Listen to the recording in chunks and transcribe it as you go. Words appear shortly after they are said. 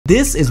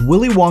This is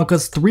Willy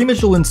Wonka's 3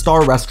 Michelin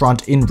star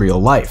restaurant in real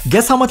life.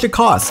 Guess how much it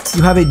costs?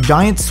 You have a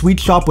giant sweet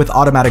shop with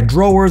automatic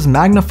drawers,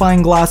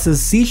 magnifying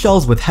glasses,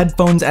 seashells with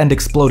headphones, and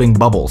exploding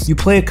bubbles. You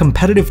play a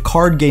competitive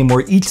card game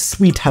where each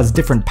sweet has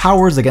different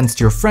powers against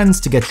your friends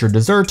to get your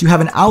dessert. You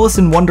have an Alice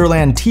in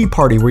Wonderland tea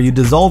party where you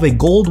dissolve a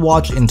gold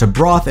watch into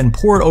broth and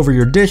pour it over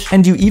your dish,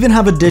 and you even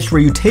have a dish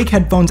where you take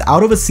headphones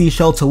out of a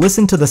seashell to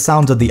listen to the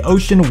sounds of the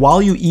ocean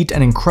while you eat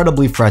an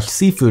incredibly fresh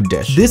seafood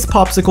dish. This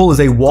popsicle is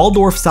a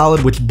Waldorf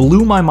salad which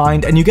blew my mind,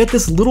 and you get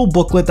this little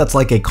booklet that's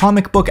like a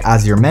comic book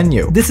as your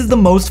menu. This is the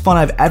most fun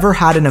I've ever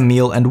had in a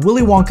meal, and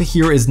Willy Wonka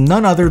here is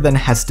none other than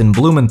Heston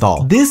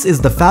Blumenthal. This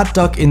is the Fat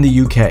Duck in the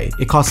UK.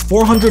 It costs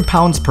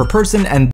 £400 per person, and